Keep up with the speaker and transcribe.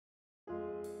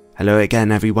Hello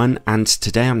again everyone, and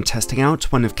today I'm testing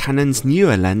out one of Canon's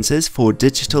newer lenses for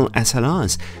digital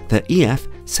SLRs, the EF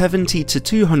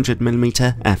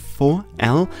 70-200mm f4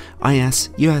 L IS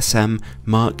USM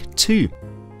Mark II.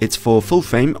 It's for full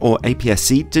frame or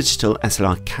APS-C digital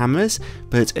SLR cameras,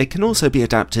 but it can also be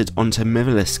adapted onto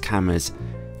mirrorless cameras.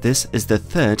 This is the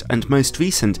third and most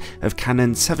recent of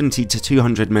Canon's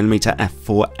 70-200mm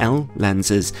f4L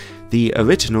lenses. The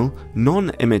original,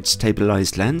 non-image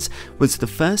stabilized lens was the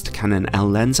first Canon L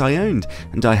lens I owned,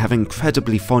 and I have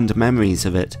incredibly fond memories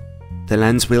of it. The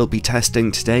lens we'll be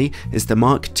testing today is the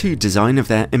Mark II design of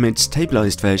their image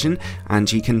stabilized version,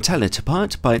 and you can tell it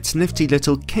apart by its nifty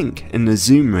little kink in the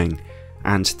zoom ring.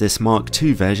 And this Mark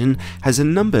II version has a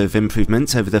number of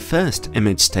improvements over the first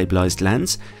image stabilized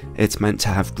lens. It's meant to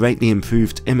have greatly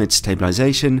improved image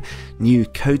stabilization, new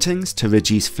coatings to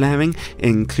reduce flaring,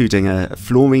 including a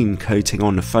fluorine coating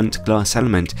on the front glass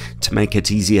element to make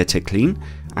it easier to clean,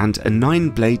 and a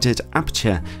 9-bladed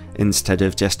aperture instead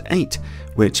of just 8,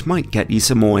 which might get you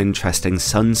some more interesting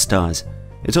sun stars.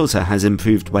 It also has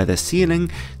improved weather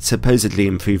sealing, supposedly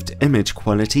improved image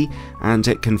quality, and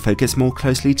it can focus more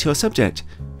closely to your subject.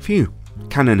 Phew,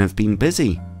 Canon have been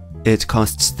busy. It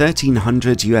costs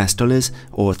 $1,300 US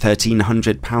or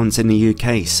 £1,300 in the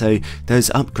UK, so those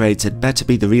upgrades had better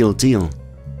be the real deal.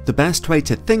 The best way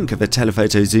to think of a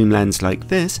telephoto zoom lens like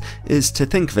this is to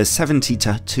think of a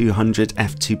 70-200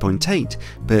 f2.8,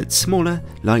 but smaller,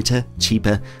 lighter,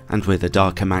 cheaper, and with a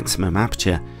darker maximum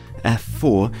aperture.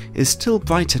 f4 is still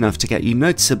bright enough to get you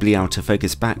noticeably out of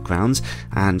focus backgrounds,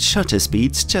 and shutter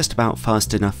speeds just about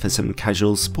fast enough for some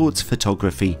casual sports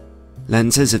photography.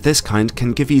 Lenses of this kind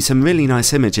can give you some really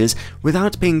nice images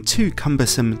without being too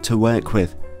cumbersome to work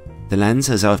with. The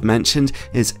lens, as I've mentioned,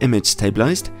 is image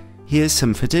stabilized. Here's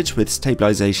some footage with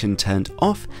stabilization turned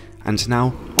off and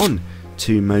now on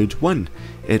to mode 1.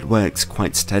 It works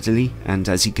quite steadily, and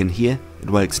as you can hear, it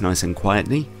works nice and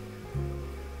quietly.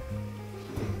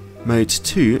 Mode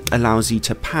 2 allows you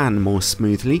to pan more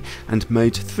smoothly, and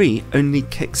Mode 3 only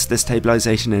kicks the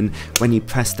stabilization in when you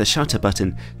press the shutter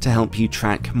button to help you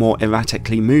track more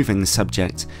erratically moving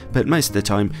subjects, but most of the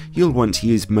time you'll want to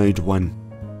use Mode 1.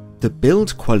 The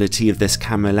build quality of this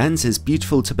camera lens is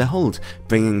beautiful to behold,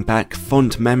 bringing back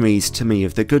fond memories to me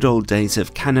of the good old days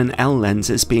of Canon L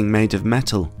lenses being made of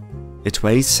metal. It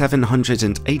weighs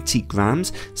 780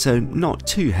 grams, so not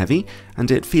too heavy,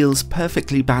 and it feels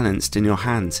perfectly balanced in your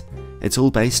hands. It's all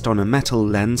based on a metal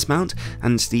lens mount,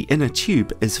 and the inner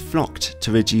tube is flocked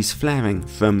to reduce flaring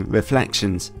from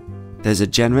reflections. There's a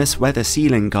generous weather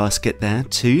sealing gasket there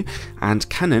too, and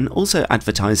Canon also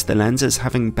advertised the lens as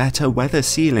having better weather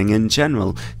sealing in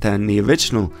general than the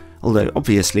original, although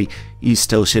obviously you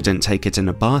still shouldn't take it in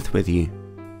a bath with you.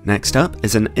 Next up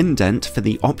is an indent for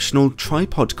the optional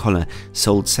tripod collar,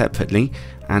 sold separately,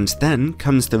 and then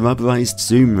comes the rubberized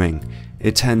zoom ring.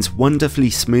 It turns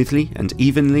wonderfully smoothly and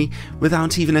evenly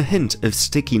without even a hint of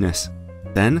stickiness.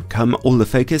 Then come all the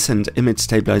focus and image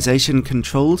stabilization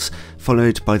controls,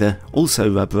 followed by the also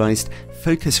rubberized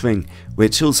focus ring,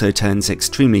 which also turns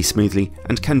extremely smoothly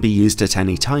and can be used at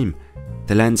any time.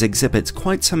 The lens exhibits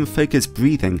quite some focus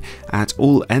breathing at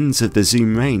all ends of the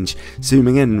zoom range,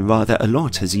 zooming in rather a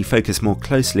lot as you focus more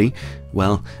closely.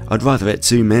 Well, I'd rather it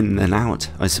zoom in than out,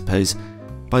 I suppose.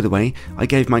 By the way, I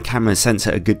gave my camera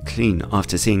sensor a good clean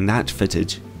after seeing that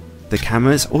footage. The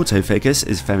camera's autofocus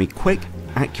is very quick,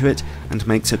 accurate, and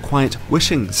makes a quiet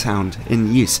whooshing sound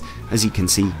in use, as you can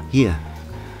see here.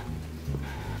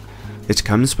 It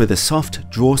comes with a soft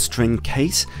drawstring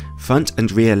case, front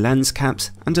and rear lens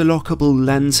caps, and a lockable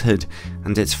lens hood,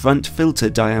 and its front filter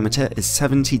diameter is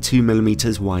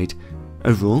 72mm wide.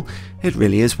 Overall, it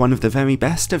really is one of the very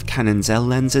best of Canon's L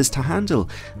lenses to handle,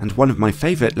 and one of my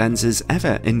favourite lenses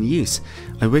ever in use.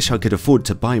 I wish I could afford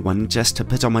to buy one just to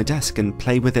put on my desk and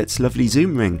play with its lovely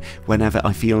zoom ring whenever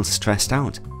I feel stressed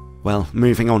out. Well,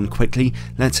 moving on quickly,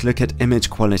 let's look at image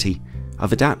quality.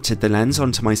 I've adapted the lens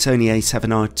onto my Sony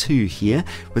a7R II here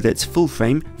with its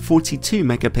full-frame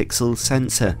 42-megapixel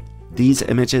sensor. These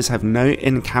images have no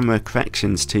in-camera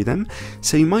corrections to them,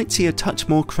 so you might see a touch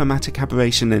more chromatic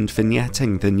aberration and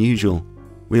vignetting than usual.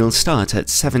 We'll start at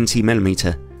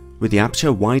 70mm. With the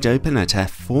aperture wide open at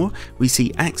f4, we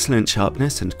see excellent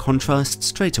sharpness and contrast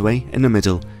straight away in the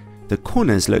middle. The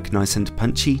corners look nice and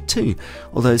punchy too,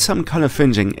 although some colour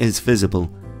fringing is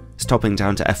visible. Stopping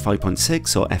down to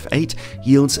f5.6 or f8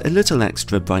 yields a little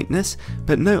extra brightness,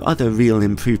 but no other real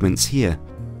improvements here.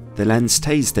 The lens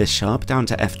stays this sharp down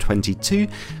to f22,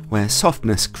 where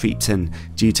softness creeps in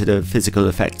due to the physical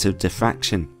effects of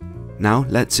diffraction. Now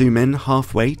let's zoom in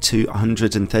halfway to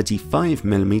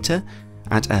 135mm,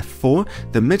 At f4,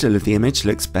 the middle of the image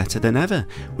looks better than ever,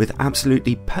 with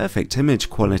absolutely perfect image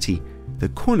quality. The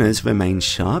corners remain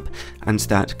sharp, and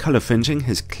that colour fringing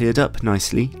has cleared up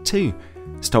nicely too.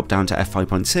 Stop down to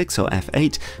f5.6 or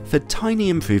f8 for tiny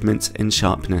improvements in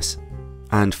sharpness.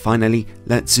 And finally,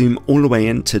 let's zoom all the way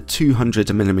into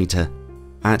 200mm.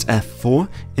 At f4,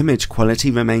 image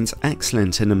quality remains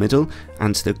excellent in the middle,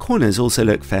 and the corners also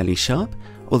look fairly sharp,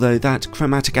 although that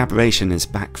chromatic aberration is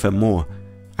back for more.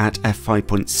 At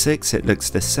f5.6 it looks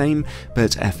the same,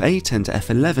 but f8 and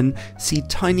f11 see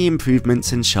tiny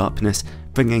improvements in sharpness,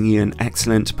 bringing you an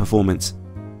excellent performance.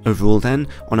 Overall then,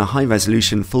 on a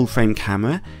high-resolution full-frame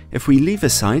camera, if we leave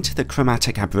aside the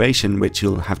chromatic aberration which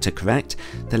you'll have to correct,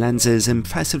 the lens is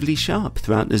impressively sharp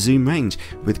throughout the zoom range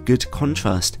with good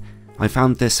contrast. I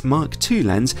found this Mark II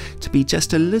lens to be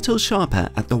just a little sharper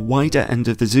at the wider end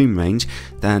of the zoom range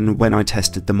than when I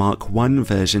tested the Mark I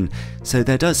version, so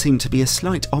there does seem to be a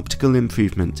slight optical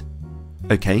improvement.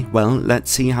 Okay, well,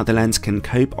 let's see how the lens can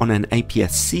cope on an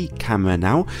APS-C camera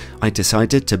now. I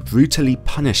decided to brutally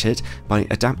punish it by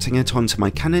adapting it onto my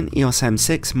Canon EOS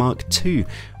M6 Mark II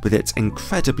with its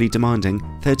incredibly demanding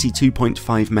 32.5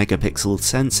 megapixel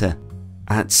sensor.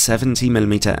 At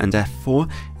 70mm and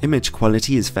f4, image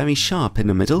quality is very sharp in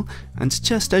the middle and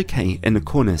just okay in the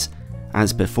corners.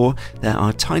 As before, there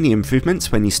are tiny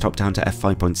improvements when you stop down to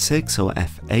f5.6 or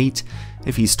f8.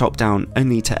 If you stop down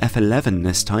only to f11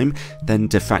 this time, then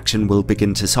diffraction will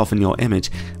begin to soften your image,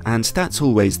 and that's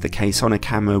always the case on a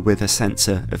camera with a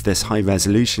sensor of this high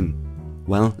resolution.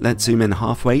 Well, let's zoom in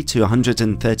halfway to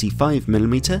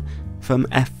 135mm. From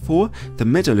f4, the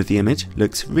middle of the image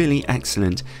looks really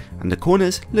excellent, and the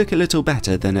corners look a little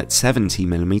better than at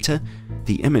 70mm.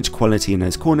 The image quality in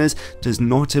those corners does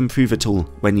not improve at all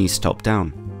when you stop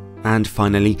down. And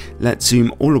finally, let's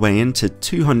zoom all the way into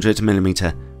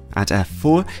 200mm. At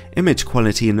f4, image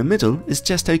quality in the middle is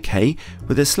just okay,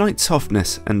 with a slight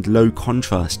softness and low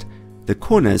contrast. The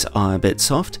corners are a bit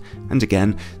soft, and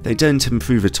again, they don't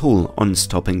improve at all on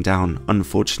stopping down,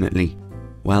 unfortunately.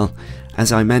 Well,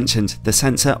 as I mentioned, the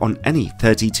sensor on any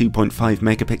 32.5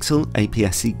 megapixel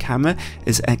APS-C camera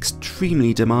is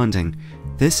extremely demanding.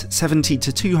 This 70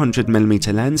 to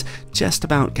 200mm lens just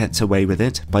about gets away with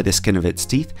it by the skin of its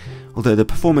teeth, although the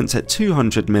performance at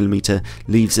 200mm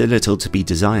leaves a little to be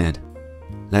desired.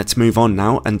 Let's move on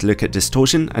now and look at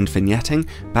distortion and vignetting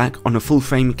back on a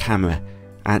full-frame camera.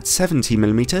 At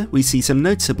 70mm we see some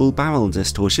noticeable barrel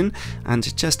distortion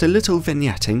and just a little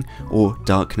vignetting or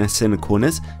darkness in the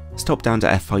corners. Stop down to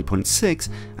f5.6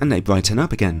 and they brighten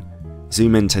up again.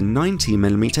 Zoom into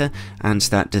 90mm and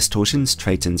that distortion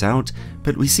straightens out,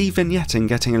 but we see vignetting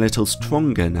getting a little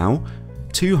stronger now.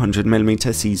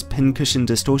 200mm sees pincushion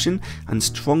distortion and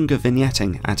stronger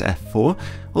vignetting at f4,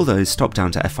 although stop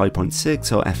down to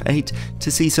f5.6 or f8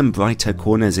 to see some brighter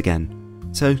corners again.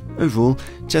 So overall,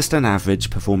 just an average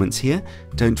performance here.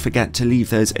 Don't forget to leave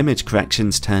those image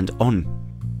corrections turned on.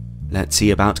 Let's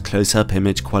see about close-up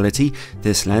image quality.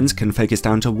 This lens can focus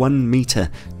down to 1 meter,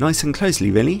 nice and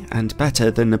closely really, and better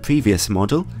than the previous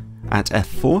model. At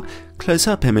f4,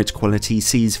 close-up image quality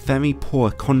sees very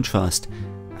poor contrast.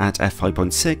 At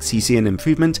f5.6 you see an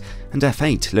improvement, and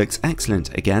f8 looks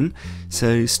excellent again,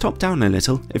 so stop down a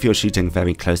little if you're shooting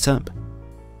very close up.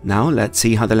 Now let's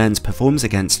see how the lens performs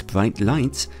against bright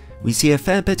lights. We see a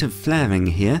fair bit of flaring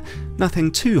here,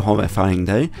 nothing too horrifying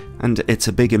though, and it's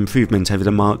a big improvement over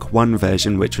the Mark I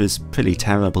version, which was pretty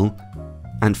terrible.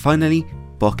 And finally,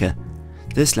 bokeh.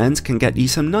 This lens can get you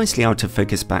some nicely out of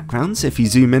focus backgrounds if you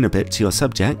zoom in a bit to your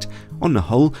subject. On the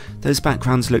whole, those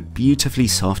backgrounds look beautifully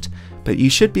soft, but you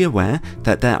should be aware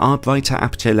that there are brighter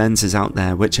aperture lenses out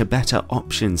there which are better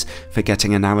options for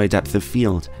getting a narrow depth of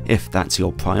field, if that's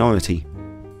your priority.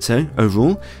 So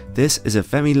overall, this is a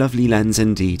very lovely lens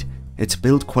indeed. Its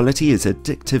build quality is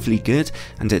addictively good,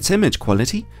 and its image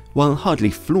quality, while hardly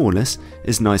flawless,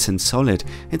 is nice and solid.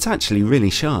 It's actually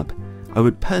really sharp. I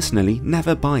would personally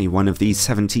never buy one of these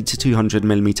 70 to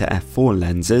 200mm f4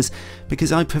 lenses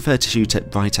because I prefer to shoot at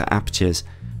brighter apertures,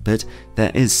 but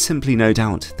there is simply no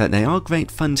doubt that they are great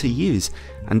fun to use,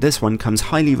 and this one comes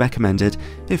highly recommended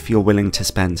if you're willing to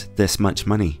spend this much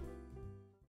money.